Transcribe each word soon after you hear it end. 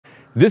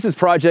This is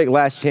Project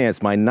Last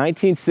Chance, my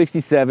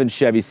 1967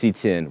 Chevy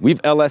C10.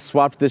 We've LS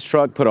swapped this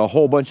truck, put a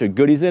whole bunch of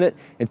goodies in it,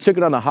 and took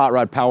it on the Hot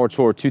Rod Power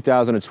Tour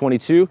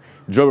 2022.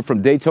 Drove it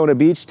from Daytona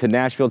Beach to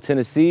Nashville,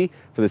 Tennessee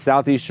for the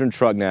Southeastern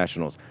Truck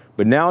Nationals.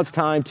 But now it's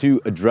time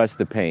to address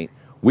the paint.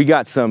 We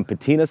got some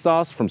patina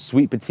sauce from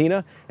Sweet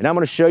Patina, and I'm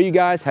gonna show you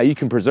guys how you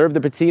can preserve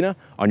the patina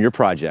on your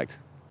project.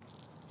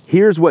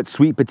 Here's what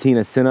Sweet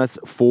Patina sent us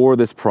for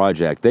this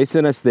project. They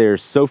sent us their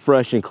So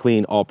Fresh and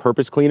Clean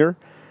all-purpose cleaner,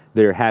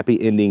 their Happy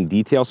Ending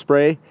detail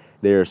spray,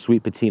 their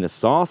Sweet Patina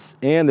sauce,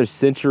 and their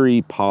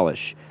Century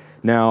polish.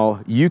 Now,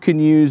 you can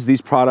use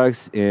these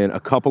products in a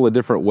couple of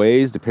different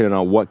ways depending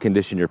on what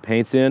condition your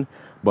paint's in,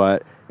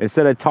 but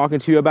instead of talking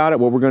to you about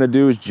it, what we're gonna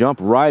do is jump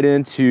right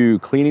into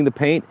cleaning the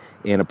paint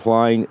and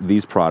applying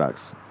these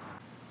products.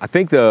 I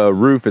think the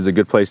roof is a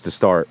good place to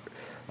start.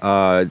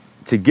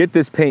 To get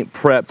this paint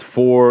prepped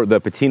for the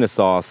patina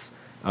sauce,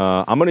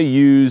 I'm gonna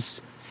use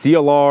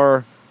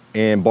CLR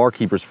and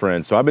Barkeeper's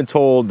Friend. So I've been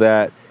told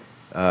that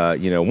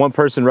one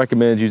person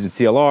recommends using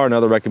CLR,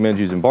 another recommends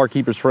using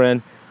Barkeeper's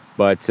Friend,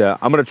 but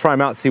I'm gonna try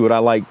them out, see what I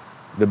like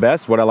the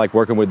best, what I like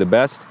working with the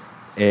best,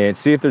 and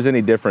see if there's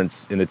any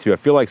difference in the two. I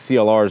feel like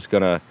CLR is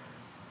gonna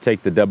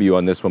take the W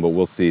on this one, but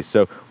we'll see.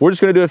 So we're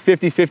just gonna do a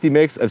 50-50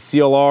 mix of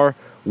CLR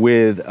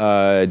with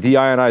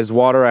deionized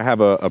water. I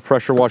have a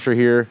pressure washer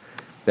here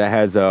that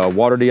has a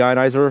water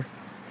deionizer,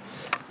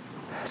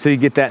 so you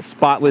get that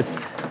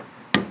spotless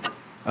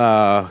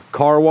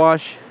car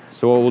wash.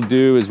 So what we'll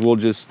do is we'll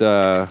just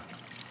fill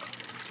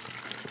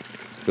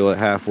it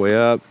halfway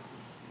up,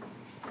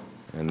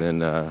 and then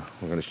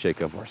we're gonna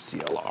shake up our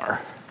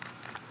CLR.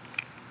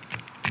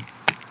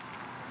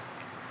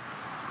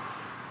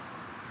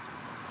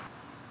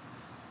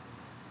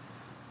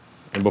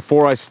 And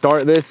before I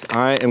start this,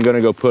 I am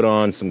gonna go put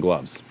on some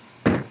gloves.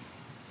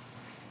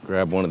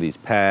 Grab one of these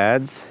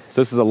pads.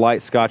 So this is a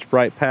light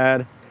Scotch-Brite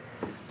pad.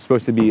 It's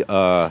supposed to be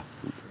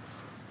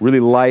really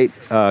light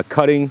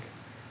cutting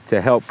to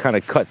help kind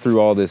of cut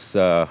through all this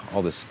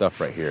stuff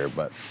right here.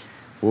 But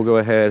we'll go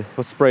ahead,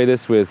 let's spray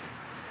this with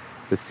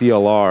the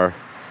CLR.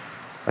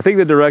 I think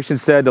the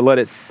directions said to let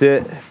it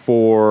sit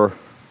for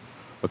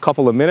a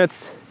couple of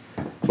minutes,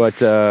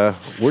 but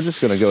we're just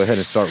gonna go ahead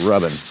and start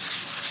rubbing.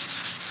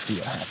 See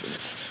what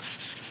happens.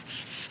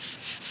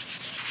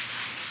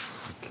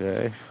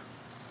 Okay.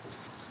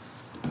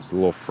 It's a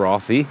little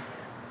frothy.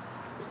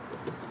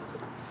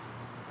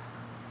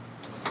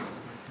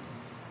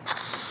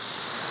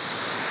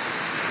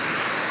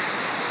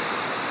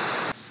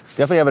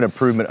 Definitely have an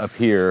improvement up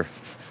here.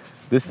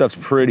 This stuff's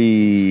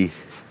pretty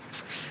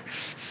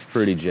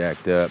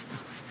jacked up.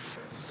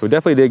 So we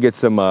definitely did get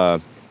some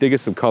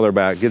color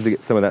back,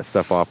 get some of that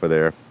stuff off of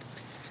there.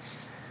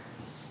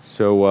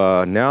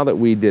 So now that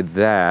we did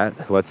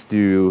that, let's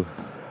do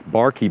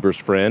Barkeeper's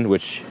Friend,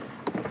 which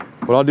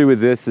what I'll do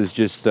with this is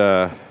just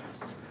wet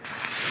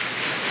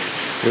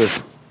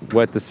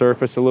the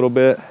surface a little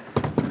bit,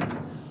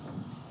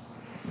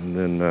 and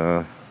then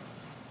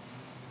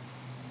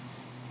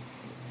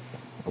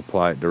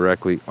apply it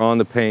directly on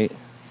the paint.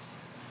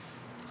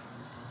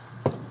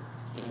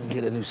 And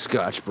get a new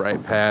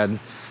Scotch-Brite pad and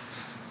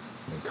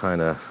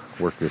kind of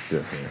work this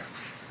in here.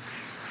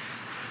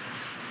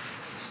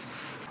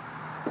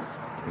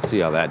 Let's see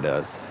how that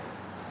does.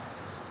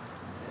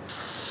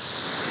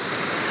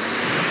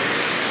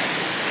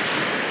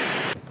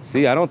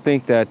 See, I don't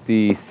think that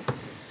the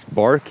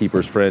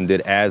Barkeeper's Friend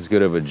did as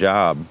good of a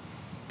job.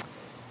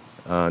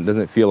 It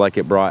doesn't feel like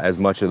it brought as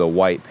much of the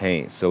white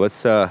paint. So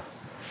let's try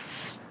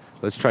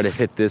to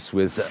hit this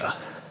with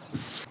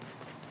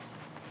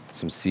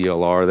some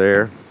CLR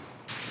there.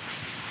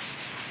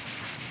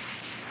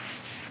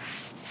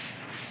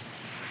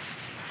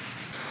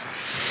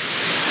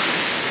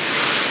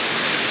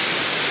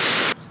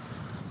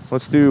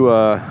 Let's do,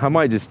 I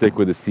might just stick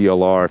with the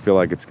CLR. I feel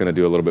like it's gonna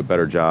do a little bit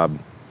better job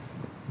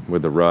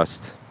with the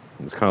rust.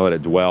 Just kind of let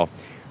it dwell.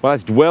 While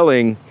it's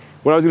dwelling,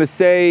 what I was gonna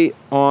say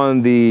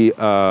on the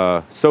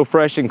So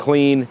Fresh and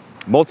Clean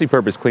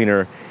multi-purpose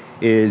cleaner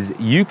is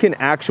you can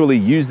actually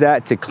use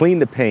that to clean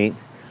the paint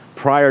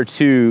prior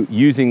to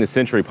using the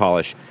Century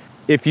polish.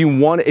 If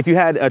you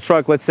had a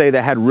truck, let's say,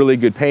 that had really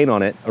good paint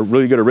on it, a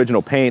really good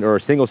original paint or a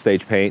single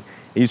stage paint,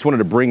 and you just wanted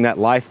to bring that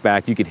life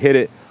back, you could hit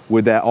it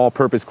with that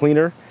all-purpose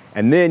cleaner,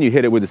 and then you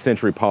hit it with the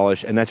Century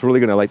polish, and that's really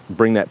gonna like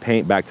bring that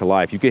paint back to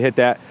life. You could hit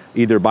that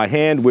either by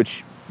hand,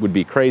 which would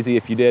be crazy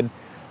if you did,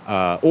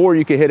 or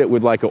you could hit it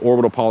with like an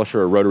orbital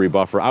polisher or a rotary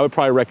buffer. I would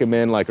probably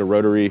recommend like a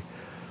rotary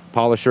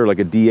polisher, like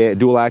a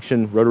dual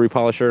action rotary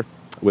polisher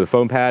with a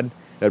foam pad.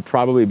 That'd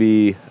probably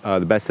be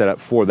the best setup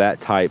for that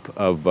type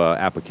of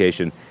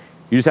application.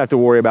 You just have to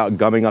worry about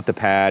gumming up the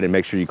pad and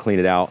make sure you clean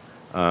it out,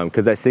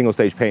 because that single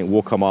stage paint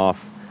will come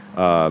off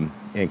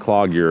and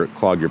clog your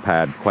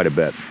pad quite a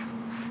bit.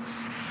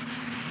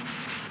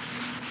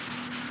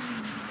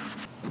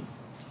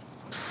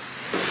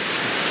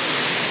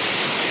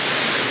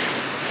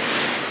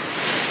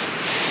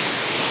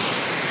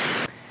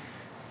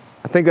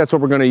 I think that's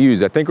what we're gonna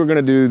use. I think we're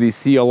gonna do the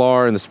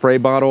CLR in the spray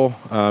bottle.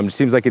 It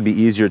seems like it'd be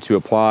easier to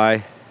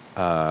apply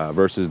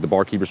versus the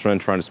barkeeper's friend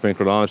trying to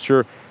sprinkle it on.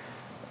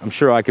 I'm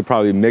sure I could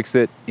probably mix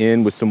it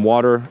in with some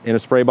water in a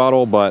spray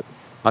bottle, but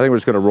I think we're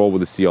just gonna roll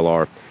with the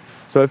CLR.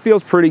 So it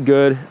feels pretty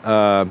good.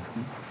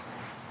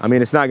 I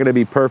mean, it's not gonna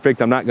be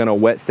perfect. I'm not gonna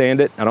wet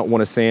sand it. I don't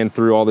wanna sand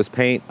through all this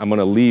paint. I'm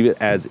gonna leave it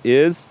as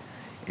is.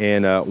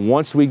 And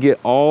once we get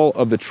all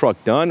of the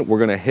truck done, we're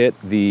gonna hit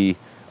the,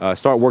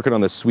 start working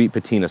on the Sweet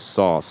Patina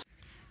sauce.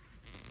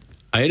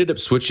 I ended up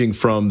switching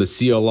from the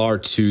CLR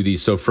to the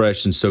So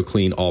Fresh and So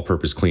Clean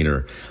all-purpose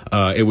cleaner.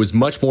 It was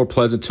much more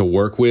pleasant to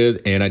work with,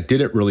 and I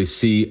didn't really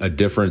see a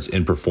difference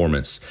in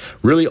performance.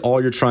 Really,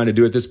 all you're trying to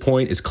do at this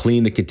point is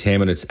clean the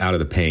contaminants out of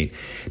the paint.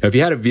 Now, if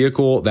you had a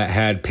vehicle that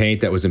had paint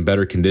that was in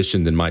better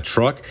condition than my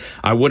truck,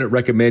 I wouldn't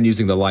recommend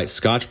using the light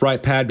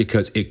Scotch-Brite pad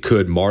because it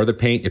could mar the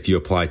paint if you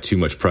apply too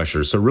much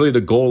pressure. So really, the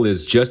goal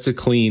is just to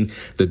clean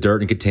the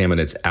dirt and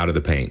contaminants out of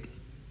the paint.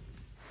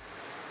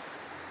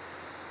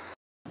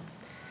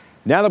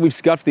 Now that we've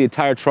scuffed the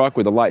entire truck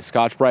with a light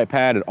Scotch-Brite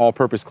pad and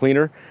all-purpose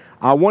cleaner,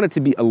 I want it to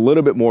be a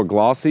little bit more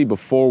glossy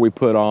before we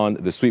put on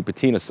the Sweet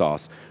Patina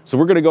sauce. So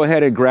we're gonna go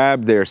ahead and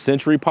grab their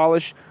Century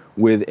polish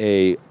with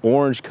a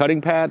orange cutting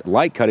pad,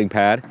 light cutting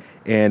pad,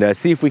 and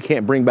see if we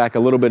can't bring back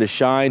a little bit of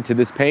shine to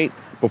this paint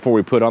before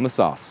we put on the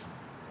sauce.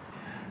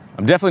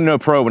 I'm definitely no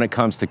pro when it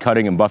comes to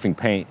cutting and buffing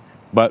paint,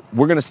 but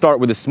we're gonna start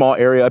with a small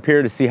area up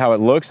here to see how it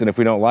looks, and if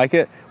we don't like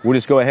it, we'll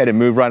just go ahead and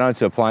move right on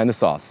to applying the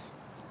sauce.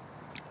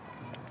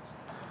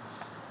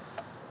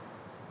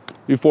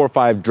 Do 4 or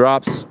 5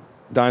 drops,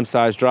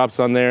 dime-sized drops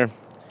on there.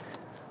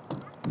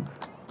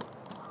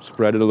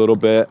 Spread it a little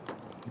bit.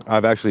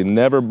 I've actually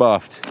never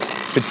buffed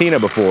patina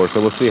before,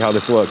 so we'll see how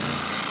this looks.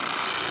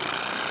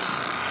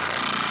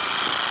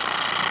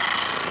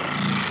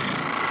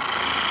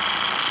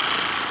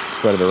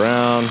 Spread it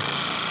around.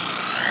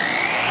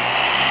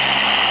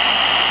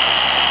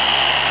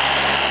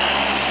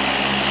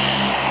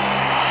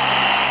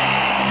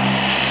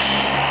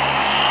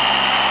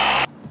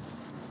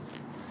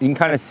 You can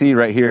kind of see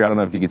right here, I don't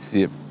know if you can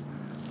see it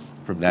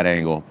from that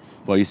angle.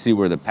 Well, you see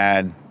where the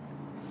pad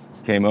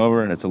came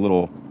over and it's a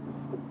little,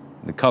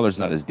 the color's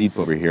not as deep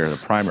over here, the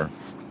primer.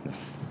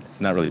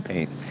 It's not really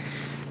paint.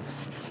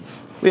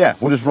 But yeah,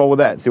 we'll just roll with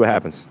that and see what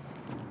happens.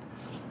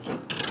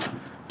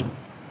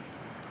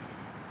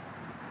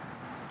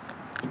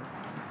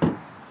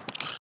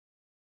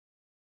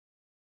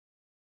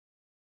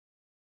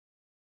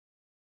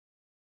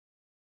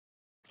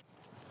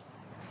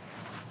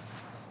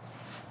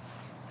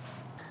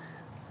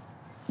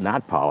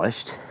 Not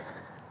polished.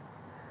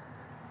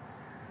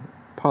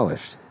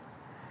 Polished.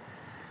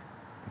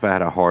 If I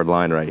had a hard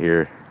line right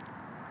here,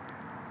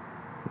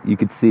 you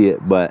could see it,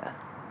 but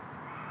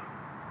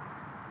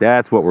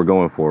that's what we're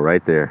going for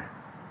right there.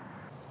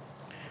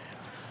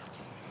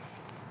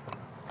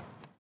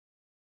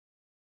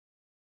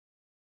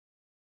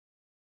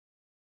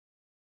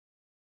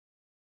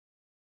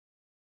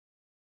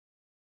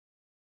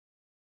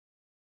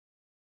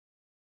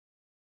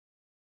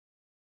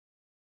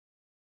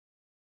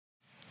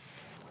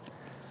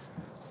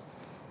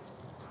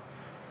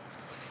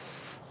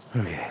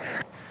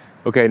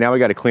 Okay, now we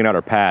got to clean out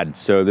our pad.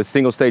 So this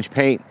single stage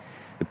paint,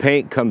 the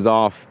paint comes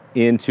off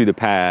into the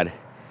pad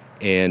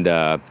and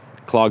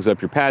clogs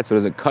up your pad so it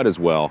doesn't cut as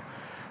well.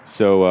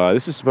 So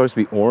this is supposed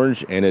to be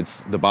orange and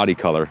it's the body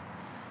color.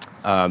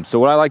 So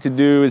what I like to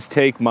do is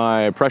take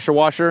my pressure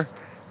washer,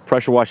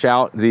 pressure wash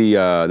out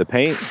the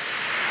paint.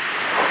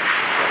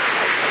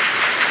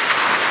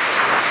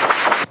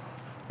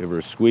 Give her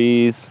a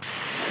squeeze.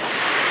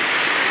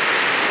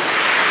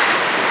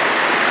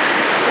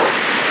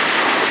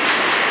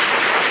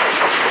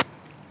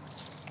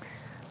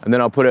 And then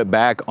I'll put it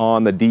back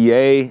on the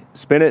DA,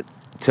 spin it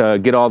to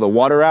get all the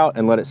water out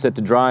and let it sit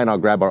to dry, and I'll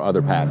grab our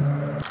other pad.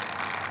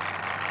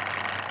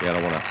 Yeah, I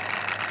don't wanna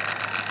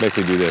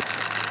basically do this.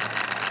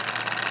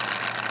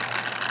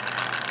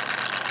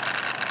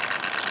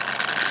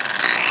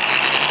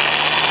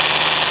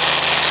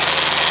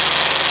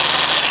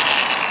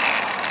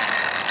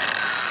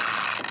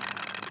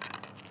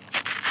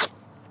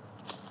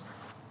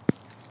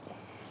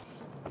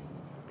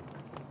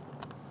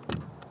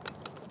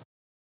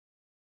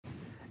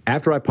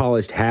 After I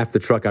polished half the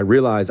truck, I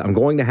realized I'm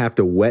going to have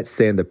to wet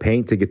sand the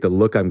paint to get the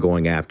look I'm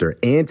going after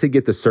and to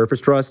get the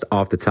surface rust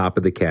off the top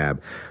of the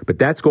cab. But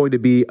that's going to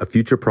be a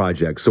future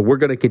project. So we're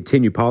going to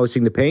continue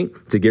polishing the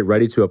paint to get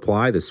ready to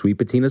apply the Sweet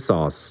Patina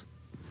sauce.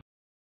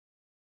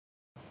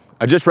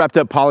 I just wrapped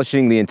up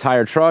polishing the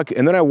entire truck,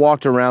 and then I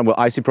walked around with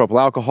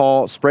isopropyl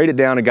alcohol, sprayed it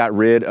down, and got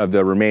rid of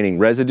the remaining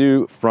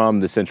residue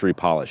from the Century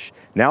polish.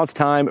 Now it's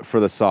time for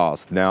the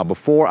sauce. Now,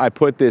 before I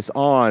put this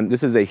on,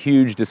 this is a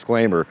huge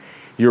disclaimer.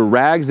 Your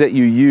rags that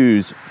you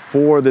use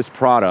for this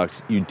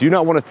product, you do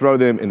not want to throw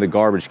them in the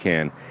garbage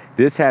can.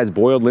 This has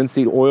boiled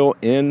linseed oil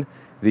in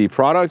the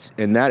product,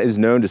 and that is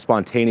known to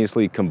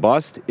spontaneously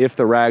combust if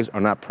the rags are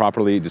not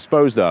properly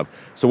disposed of.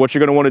 So what you're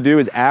going to want to do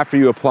is, after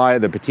you apply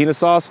the patina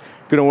sauce,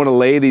 you're going to want to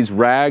lay these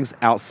rags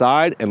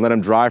outside and let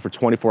them dry for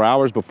 24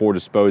 hours before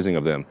disposing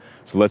of them.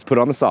 So let's put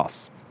on the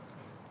sauce.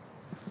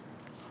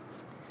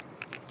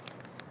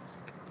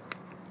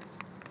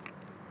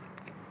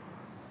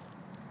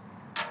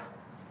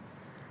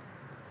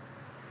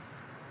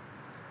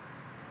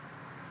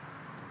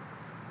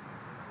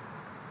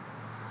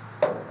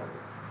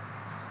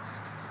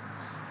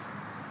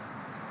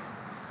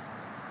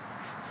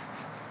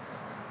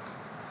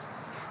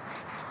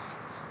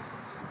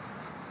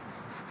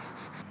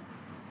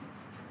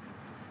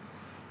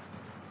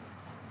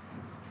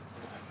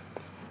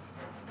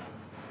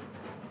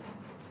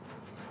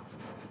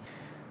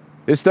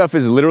 This stuff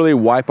is literally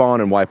wipe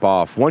on and wipe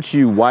off. Once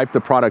you wipe the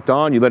product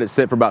on, you let it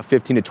sit for about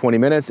 15 to 20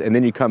 minutes, and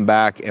then you come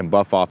back and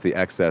buff off the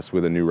excess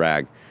with a new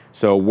rag.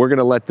 So we're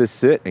gonna let this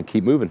sit and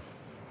keep moving.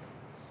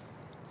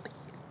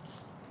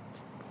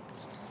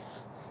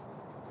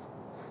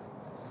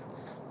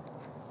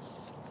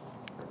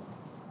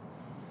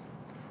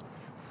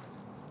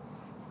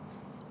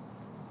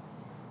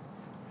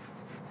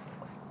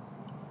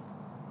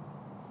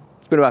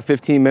 It's been about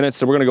 15 minutes,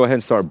 so we're gonna go ahead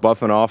and start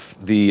buffing off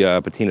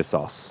the patina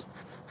sauce.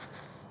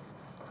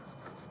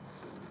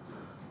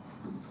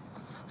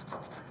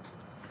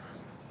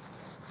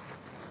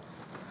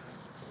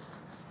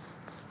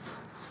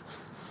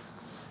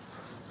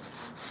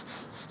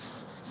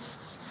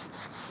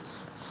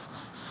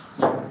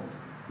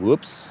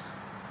 Whoops.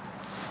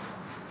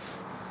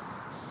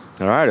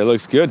 All right, it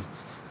looks good.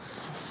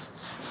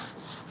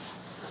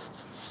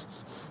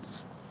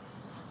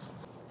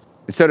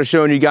 Instead of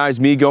showing you guys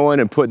me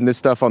going and putting this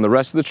stuff on the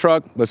rest of the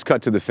truck, let's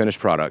cut to the finished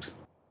products.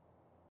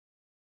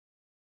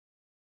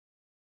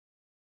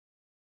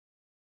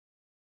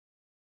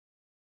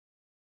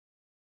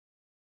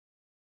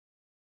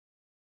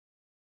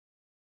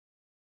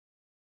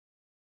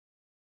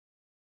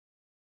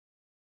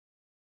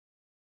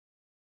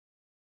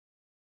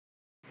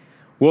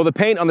 Well, the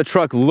paint on the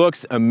truck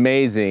looks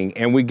amazing,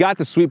 and we got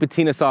the Sweet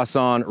Patina sauce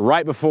on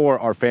right before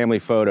our family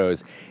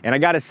photos. And I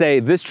gotta say,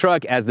 this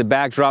truck as the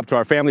backdrop to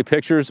our family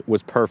pictures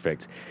was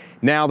perfect.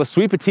 Now, the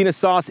Sweet Patina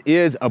sauce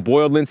is a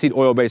boiled linseed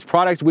oil-based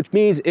product, which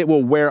means it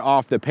will wear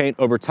off the paint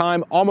over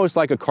time, almost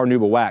like a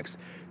carnauba wax.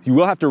 You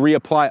will have to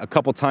reapply a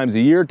couple times a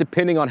year,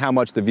 depending on how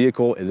much the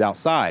vehicle is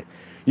outside.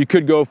 You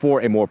could go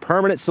for a more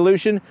permanent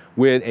solution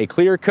with a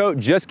clear coat.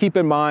 Just keep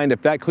in mind,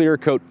 if that clear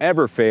coat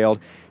ever failed,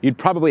 you'd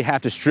probably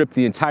have to strip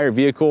the entire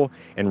vehicle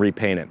and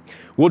repaint it.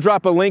 We'll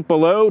drop a link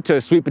below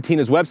to Sweet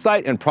Patina's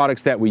website and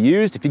products that we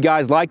used. If you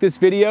guys like this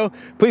video,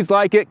 please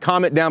like it,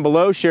 comment down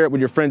below, share it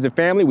with your friends and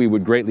family. We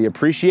would greatly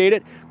appreciate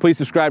it. Please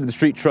subscribe to the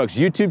Street Trucks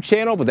YouTube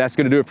channel, but that's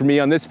gonna do it for me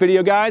on this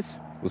video, guys.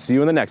 We'll see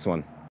you in the next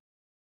one.